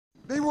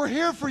were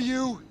here for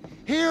you.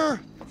 Here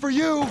for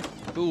you.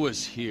 Who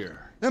was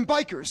here? Them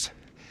bikers.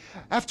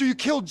 After you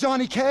killed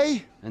Johnny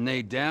K. And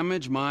they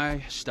damage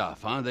my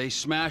stuff, huh? They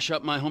smash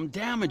up my home,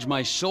 damage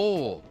my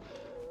soul.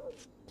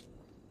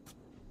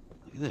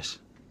 Look at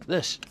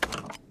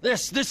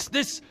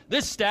this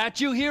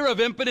statue here of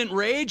impotent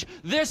rage,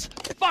 this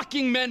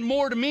fucking meant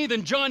more to me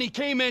than Johnny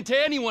K meant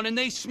to anyone, and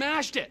they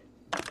smashed it.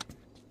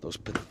 Those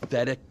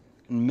pathetic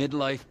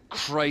midlife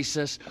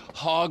crisis,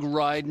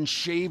 hog-riding,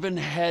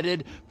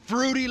 shaven-headed,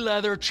 fruity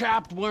leather,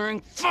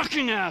 chapped-wearing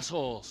fucking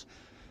assholes.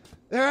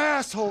 They're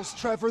assholes,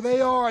 Trevor,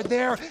 they are.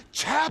 They're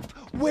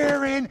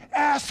chap-wearing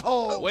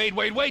assholes. Wait,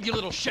 you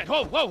little shit.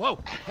 Whoa.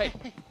 Hey,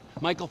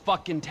 Michael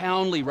fucking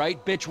Townley,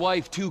 right? Bitch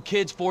wife, 2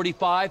 kids,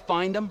 45,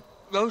 find him?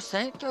 Los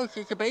Santos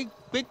is a big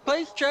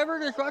place, Trevor.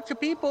 There's lots of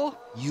people.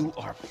 You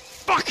are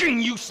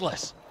fucking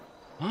useless!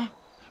 Huh?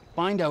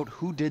 Find out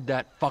who did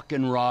that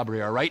fucking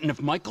robbery, all right? And if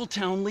Michael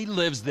Townley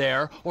lives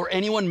there, or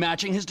anyone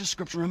matching his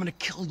description, I'm gonna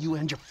kill you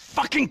and your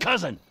fucking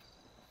cousin!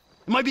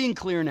 Am I being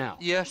clear now?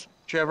 Yes,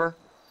 Trevor.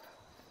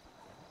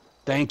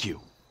 Thank you,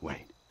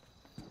 Wade.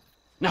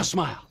 Now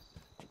smile.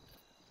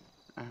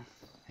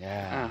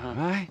 Yeah,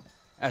 right?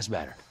 That's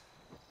better.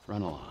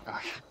 Run along.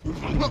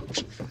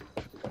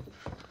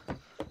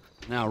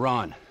 Now,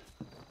 Ron,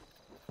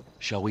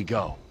 shall we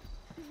go?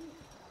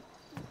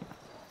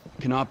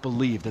 Cannot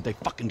believe that they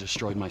fucking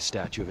destroyed my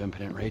statue of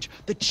impotent rage.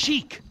 The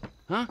cheek,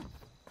 huh?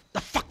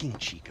 The fucking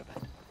cheek of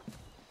it.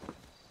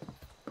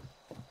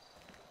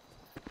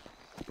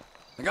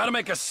 I gotta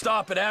make a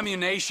stop at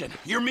ammunition.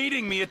 You're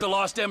meeting me at the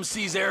Lost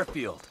MC's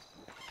airfield.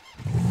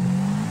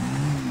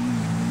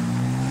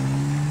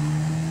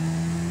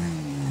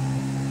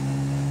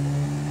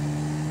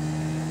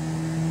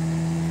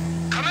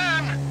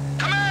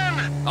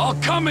 I'll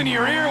come in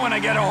your ear when I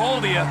get a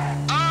hold of you.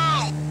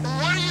 Oh,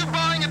 what are you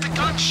buying at the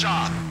gun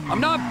shop? I'm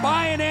not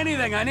buying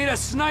anything. I need a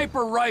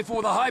sniper rifle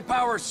with a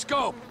high-power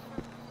scope.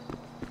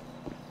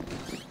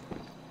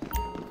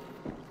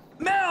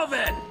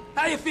 Melvin!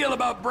 How you feel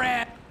about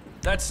Brand?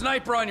 That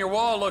sniper on your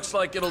wall looks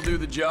like it'll do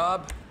the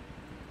job.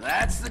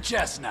 That's the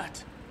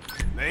chestnut.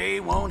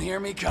 They won't hear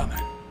me coming.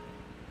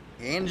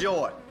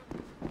 Enjoy.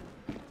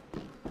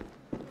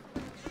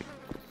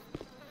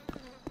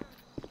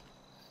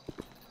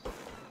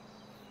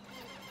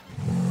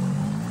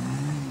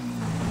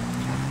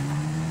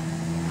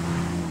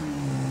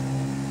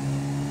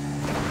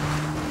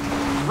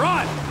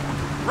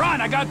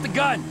 Run, I got the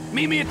gun.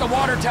 Meet me at the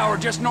water tower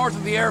just north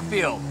of the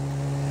airfield.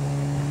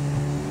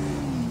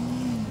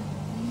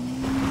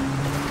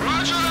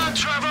 Roger that,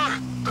 Trevor.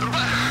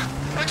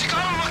 But you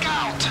gotta look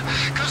out,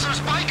 because there's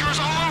bikers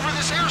all over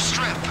this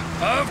airstrip.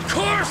 Of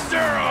course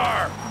there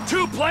are!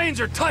 2 planes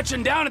are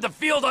touching down at the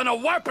field on a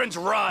weapons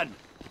run.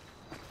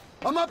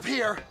 I'm up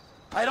here.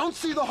 I don't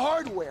see the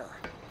hardware,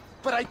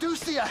 but I do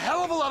see a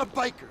hell of a lot of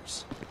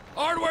bikers.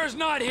 Hardware's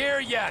not here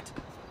yet.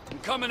 I'm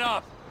coming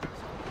up.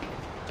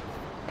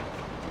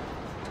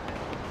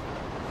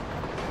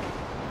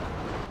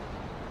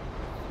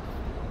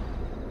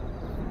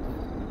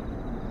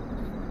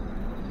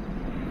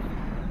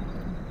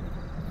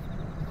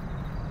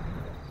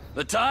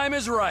 The time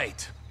is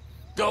right.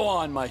 Go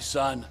on, my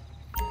son.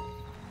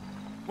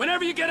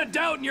 Whenever you get a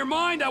doubt in your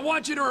mind, I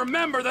want you to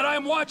remember that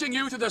I'm watching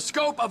you through the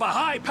scope of a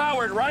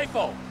high-powered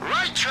rifle.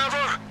 Right,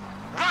 Trevor.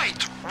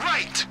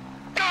 Right.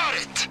 Got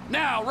it.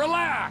 Now,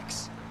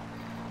 relax.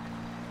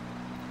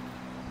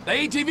 The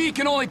ATV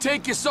can only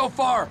take you so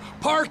far.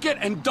 Park it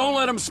and don't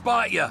let them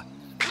spot you.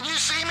 Can you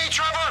see me,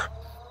 Trevor?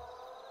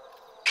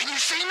 Can you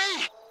see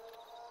me?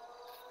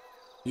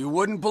 You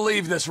wouldn't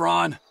believe this,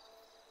 Ron.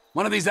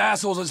 One of these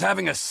assholes is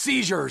having a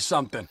seizure or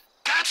something.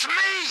 That's me!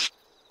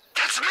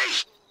 That's me!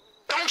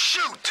 Don't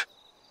shoot!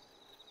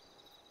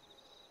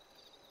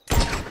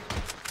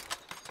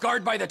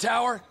 Guard by the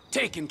tower,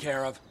 taken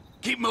care of.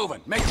 Keep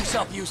moving, make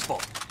yourself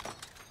useful.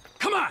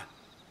 Come on,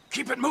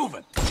 keep it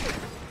moving.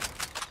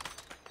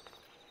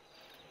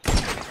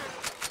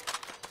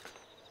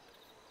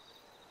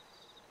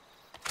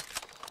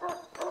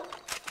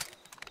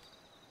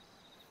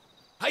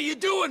 How you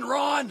doing,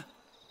 Ron?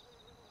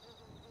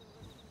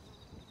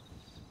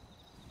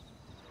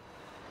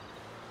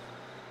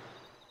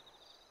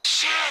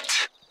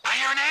 Shit! I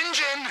hear an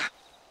engine!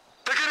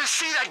 They're gonna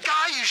see that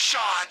guy you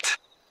shot!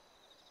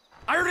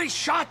 I already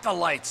shot the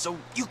lights, so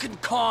you can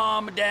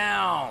calm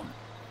down.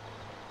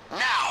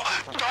 Now,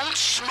 don't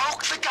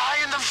smoke the guy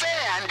in the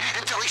van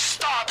until he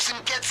stops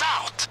and gets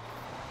out!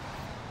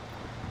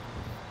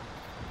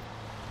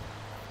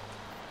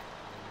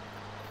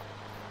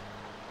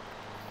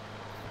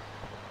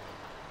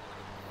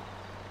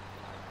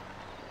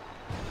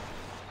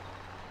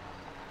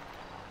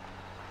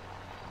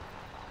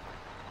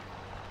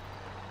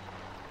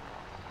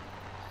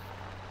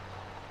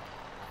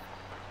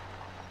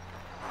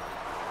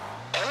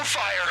 Hold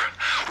fire.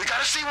 We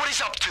gotta see what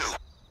he's up to.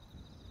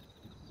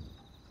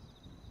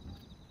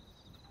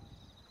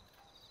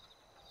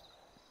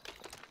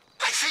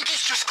 I think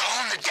he's just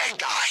calling the dead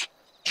guy.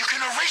 You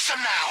can erase him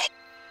now.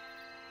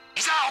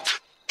 He's out.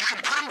 You can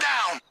put him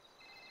down.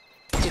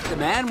 If the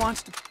man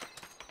wants to...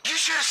 You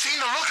should have seen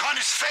the look on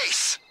his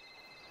face.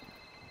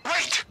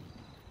 Wait!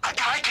 A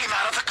guy came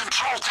out of the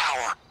control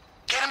tower.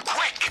 Get him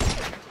quick!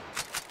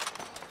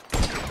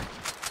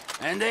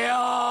 And they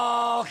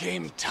all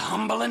came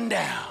tumbling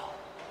down.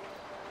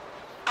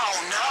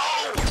 Oh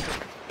no!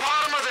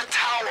 Bottom of the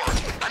tower.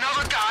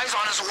 Another guy's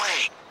on his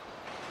way.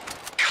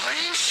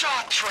 Clean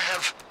shot,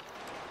 Trev.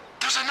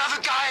 There's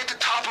another guy at the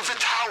top of the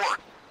tower.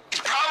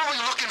 He's probably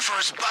looking for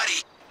his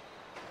buddy.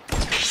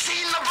 He's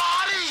seen the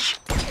body!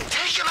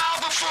 Take him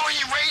out before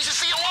he raises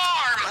the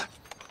alarm!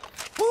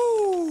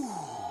 Woo!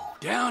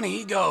 Down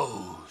he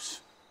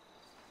goes.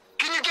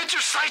 Can you get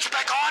your sights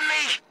back on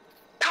me?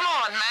 Come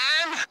on,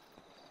 man!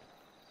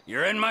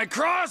 You're in my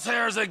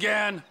crosshairs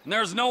again, and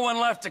there's no one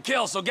left to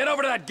kill, so get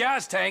over to that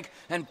gas tank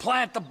and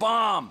plant the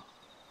bomb.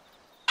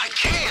 I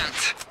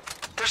can't!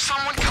 There's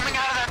someone coming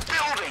out of that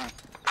building.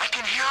 I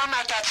can hear him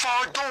at that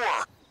far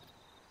door.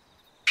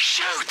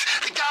 Shoot!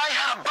 The guy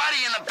had a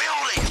buddy in the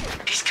building!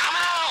 He's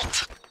coming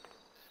out!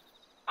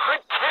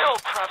 Good kill,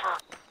 Trevor.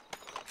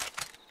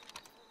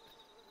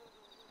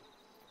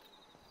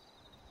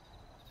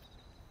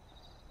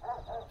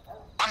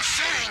 I'm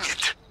fitting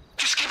it.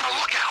 Just keep a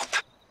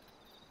lookout.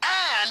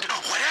 And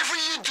whatever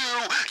you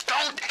do,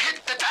 don't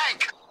hit the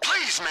tank.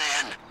 Please,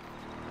 man.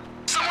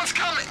 Someone's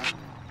coming.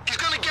 He's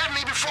gonna get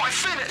me before I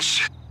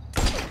finish.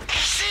 He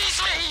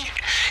sees me!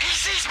 He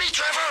sees me,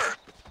 Trevor!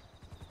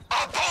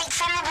 A bolt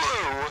from the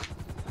blue.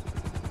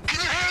 Can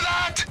you hear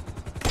that?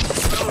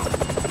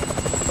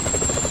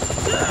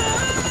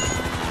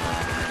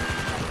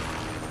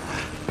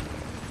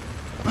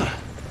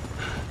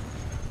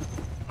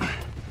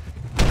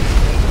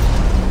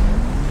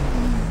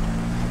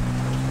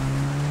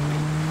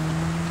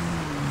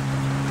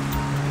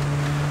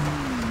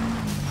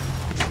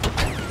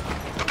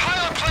 The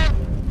pilot plan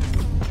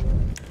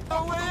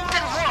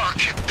didn't work,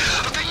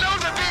 but they know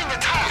they're being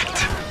attacked.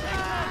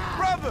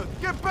 Brother,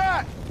 get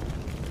back!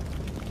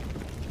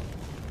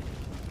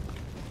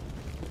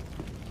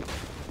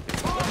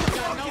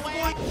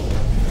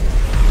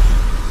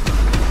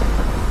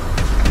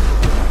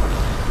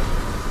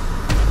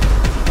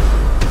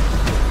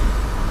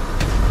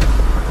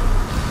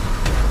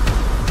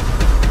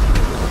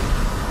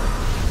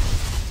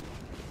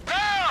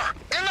 There!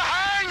 In the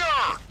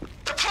hangar!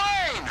 The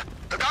plane!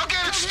 Look, I'll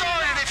get it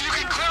started if you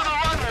can clear the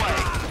runway.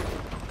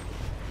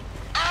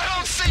 I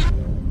don't see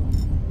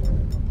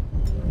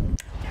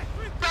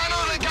none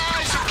of the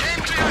guys who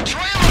came to your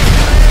trailer.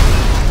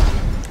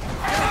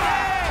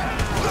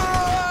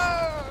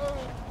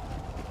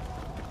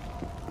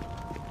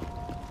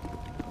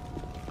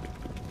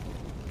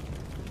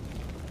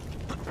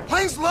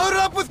 Plane's loaded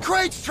up with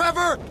crates,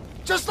 Trevor!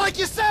 Just like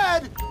you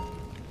said!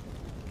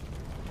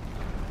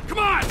 Come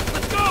on,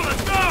 let's go,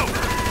 let's go!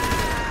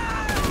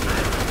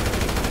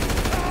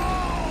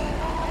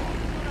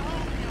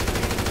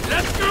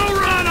 Let's go,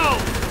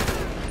 Ronald!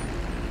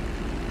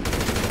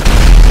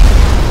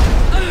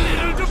 A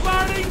little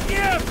departing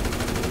gift!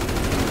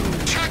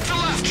 Check the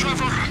left,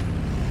 Trevor.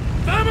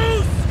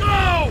 Vamos,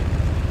 go!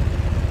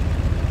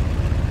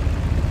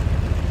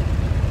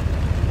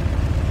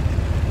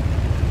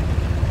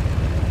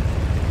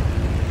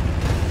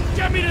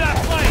 Get me to that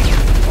plane!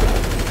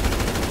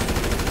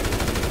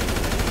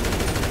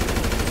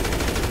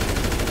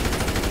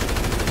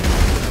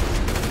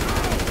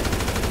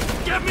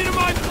 Get me to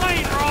my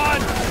plane,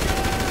 Ron!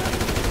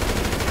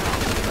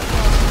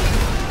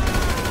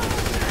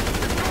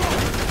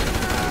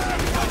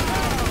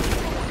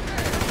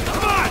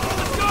 Come on,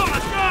 let's go,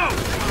 let's go!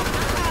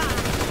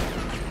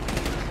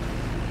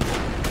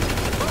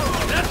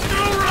 Let's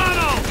go,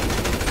 Ronald!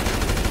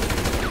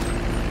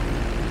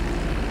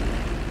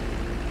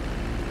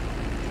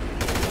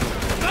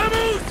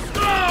 Vamos,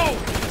 go!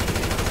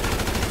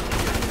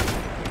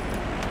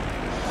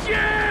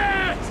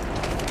 Shit!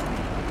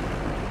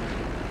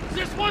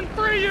 This one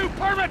free, you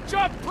permit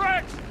jump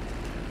pricks!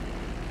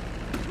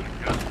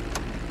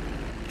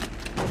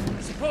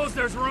 Suppose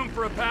there's room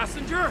for a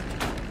passenger?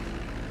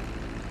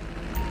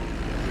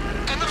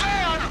 In the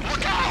van!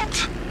 Look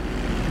out!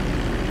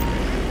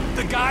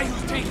 The guy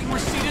who's taking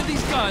receipt of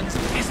these guns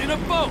is in a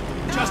boat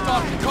just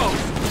off the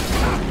coast.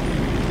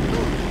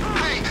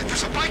 Hey,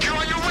 there's a biker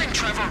on your wing,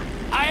 Trevor.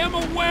 I am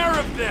aware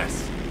of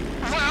this.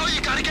 Well,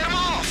 you gotta get him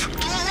off.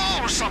 Do a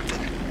roll or something.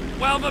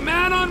 While the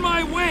man on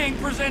my wing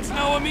presents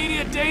no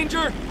immediate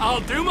danger,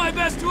 I'll do my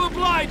best to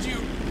oblige you.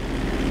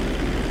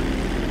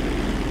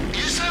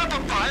 You set up a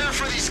buyer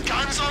for these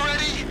guns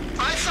already?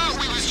 I thought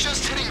we was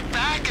just hitting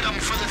back at them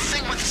for the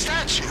thing with the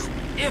statue.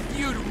 If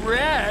you'd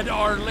read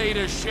our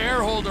latest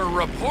shareholder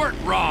report,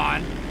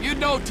 Ron, you'd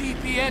know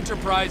TP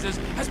Enterprises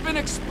has been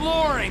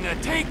exploring a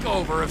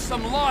takeover of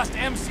some lost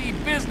MC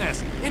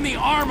business in the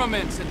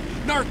armaments and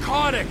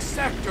narcotics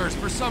sectors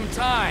for some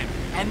time.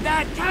 And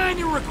that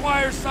kinda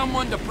requires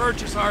someone to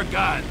purchase our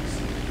guns.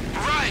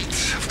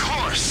 Right, of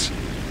course.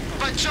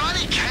 But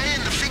Johnny K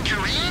and the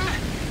figurine?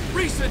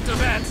 Recent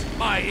events,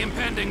 my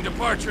impending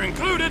departure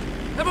included,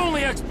 have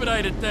only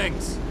expedited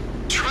things.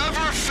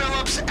 Trevor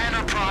Phillips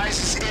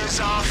Enterprises is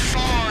a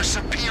far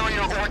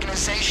superior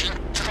organization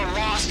to the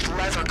Lost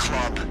Leather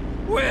Club.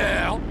 Well,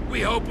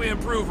 hope we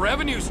improve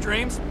revenue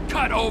streams,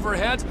 cut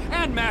overheads,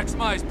 and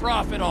maximize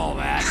profit, all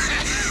that.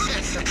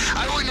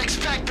 I wouldn't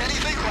expect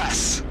anything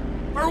less.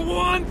 For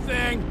one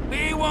thing,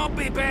 we won't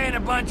be paying a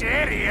bunch of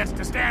idiots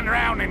to stand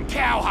around in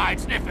cowhide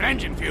sniffing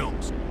engine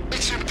fumes.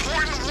 It's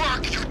important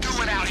work you're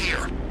doing out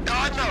here.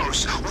 God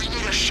knows, we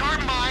need a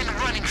sharp mind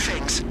running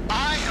things.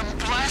 I am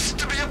blessed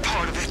to be a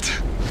part of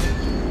it.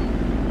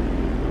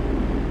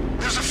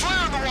 There's a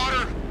flare in the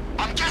water.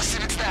 I'm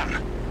guessing it's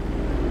them.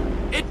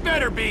 It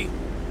better be.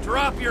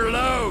 Drop your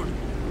load.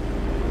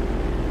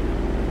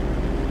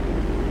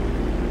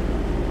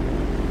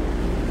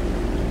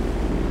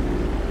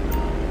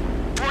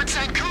 Fort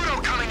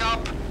Zancudo coming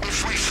up.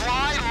 If we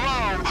fly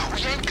low,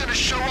 we ain't gonna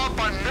show up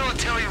on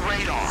military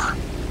radar.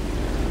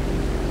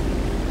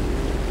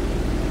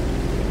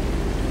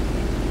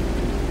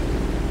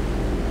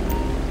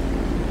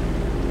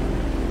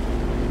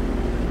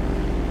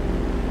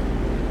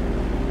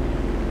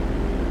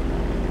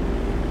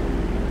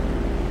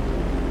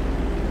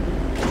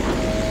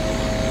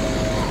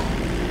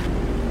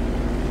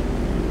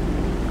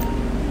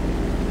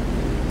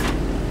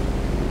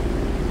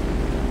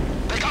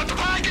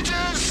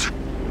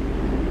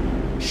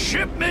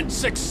 Shipment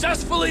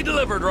successfully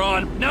delivered,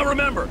 Ron. Now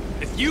remember,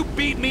 if you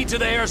beat me to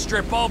the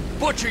airstrip, I'll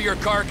butcher your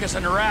carcass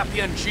and wrap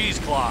you in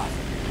cheesecloth.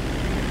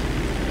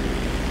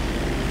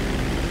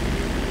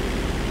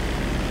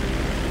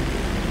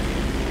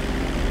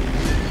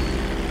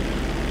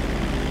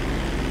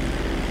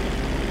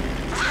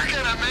 We're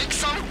gonna make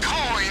some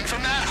coin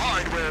from that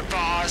hardware,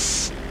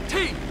 boss.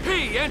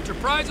 TP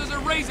Enterprises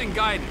are raising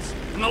guidance,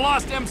 and the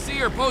Lost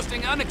MC are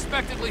posting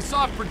unexpectedly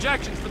soft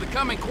projections for the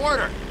coming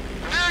quarter.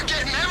 They're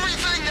getting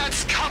everything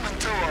that's coming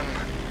to them.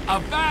 A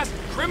vast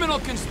criminal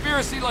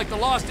conspiracy like the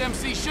Lost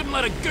MC shouldn't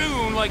let a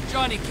goon like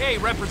Johnny K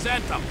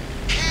represent them.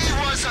 He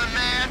was a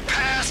man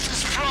past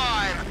his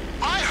prime.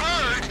 I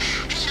heard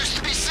he used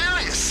to be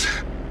serious.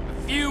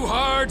 A few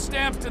hard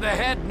stamps to the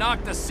head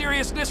knocked the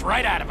seriousness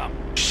right out of him.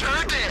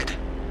 Sure did.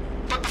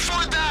 But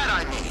before that,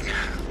 I mean,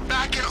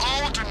 back in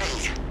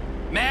Alderney.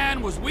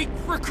 Man was weak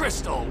for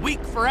Crystal,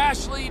 weak for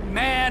Ashley,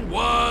 man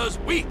was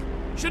weak.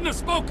 Shouldn't have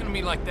spoken to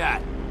me like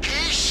that.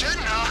 He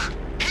shouldn't have.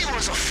 He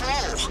was a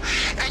fool,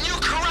 and you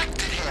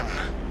corrected him.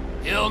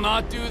 He'll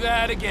not do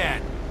that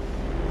again.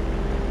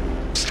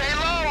 Stay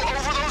low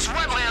over those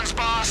wetlands,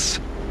 boss.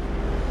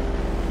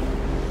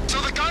 So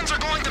the guns are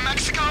going to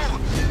Mexico?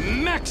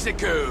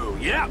 Mexico,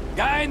 yeah.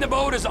 Guy in the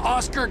boat is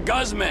Oscar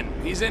Guzman.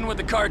 He's in with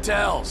the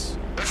cartels.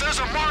 If there's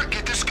a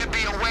market, this could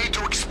be a way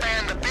to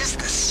expand the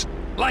business.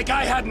 Like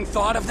I hadn't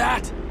thought of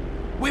that.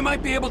 We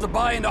might be able to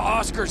buy into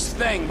Oscar's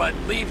thing, but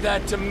leave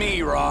that to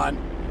me,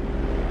 Ron.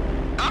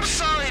 I'm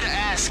sorry to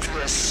ask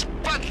this,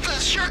 but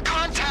does your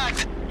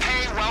contact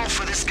pay well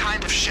for this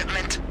kind of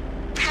shipment?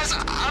 Because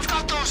I've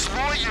got those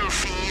lawyer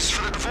fees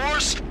for the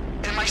divorce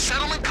and my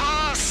settlement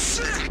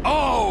costs.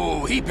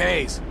 Oh, he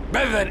pays.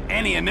 Better than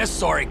any in this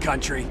sorry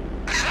country.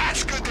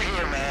 That's good to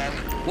hear,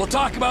 man. We'll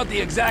talk about the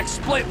exact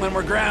split when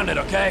we're grounded,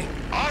 okay?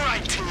 All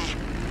right, T.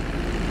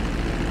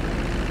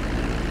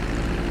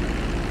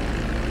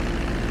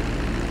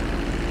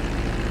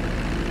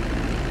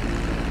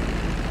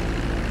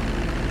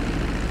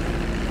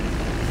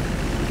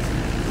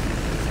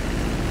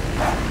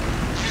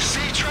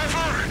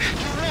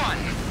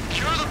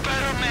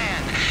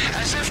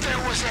 As if there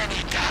was any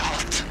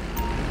doubt.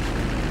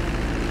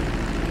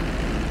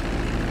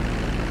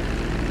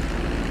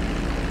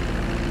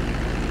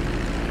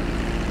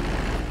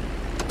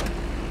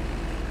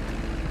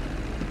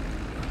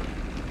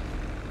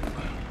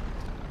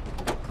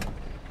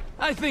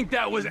 I think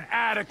that was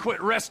adequate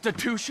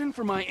restitution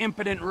for my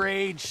impotent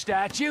rage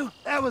statue.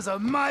 That was a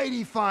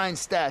mighty fine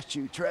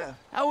statue, Trev.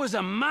 That was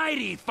a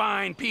mighty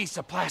fine piece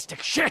of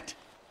plastic shit.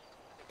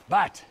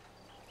 But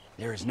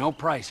there is no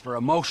price for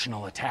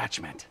emotional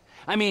attachment.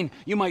 I mean,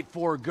 you might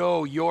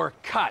forego your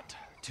cut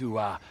to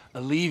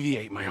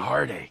alleviate my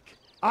heartache.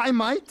 I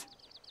might?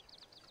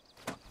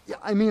 Yeah,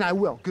 I mean, I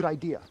will. Good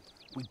idea.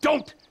 We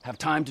don't have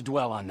time to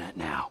dwell on that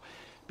now,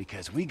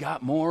 because we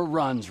got more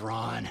runs,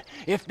 Ron.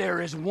 If there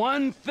is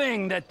one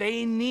thing that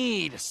they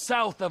need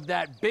south of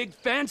that big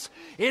fence,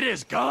 it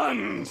is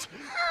guns.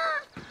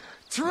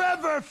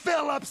 Trevor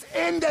Phillips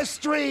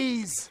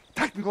Industries!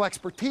 Technical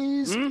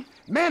expertise,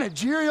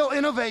 managerial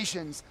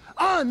innovations,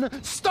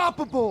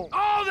 unstoppable!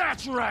 Oh,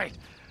 that's right!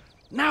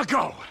 Now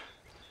go!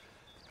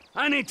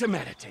 I need to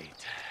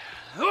meditate.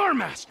 Or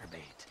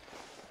masturbate.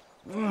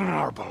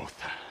 Or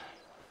both.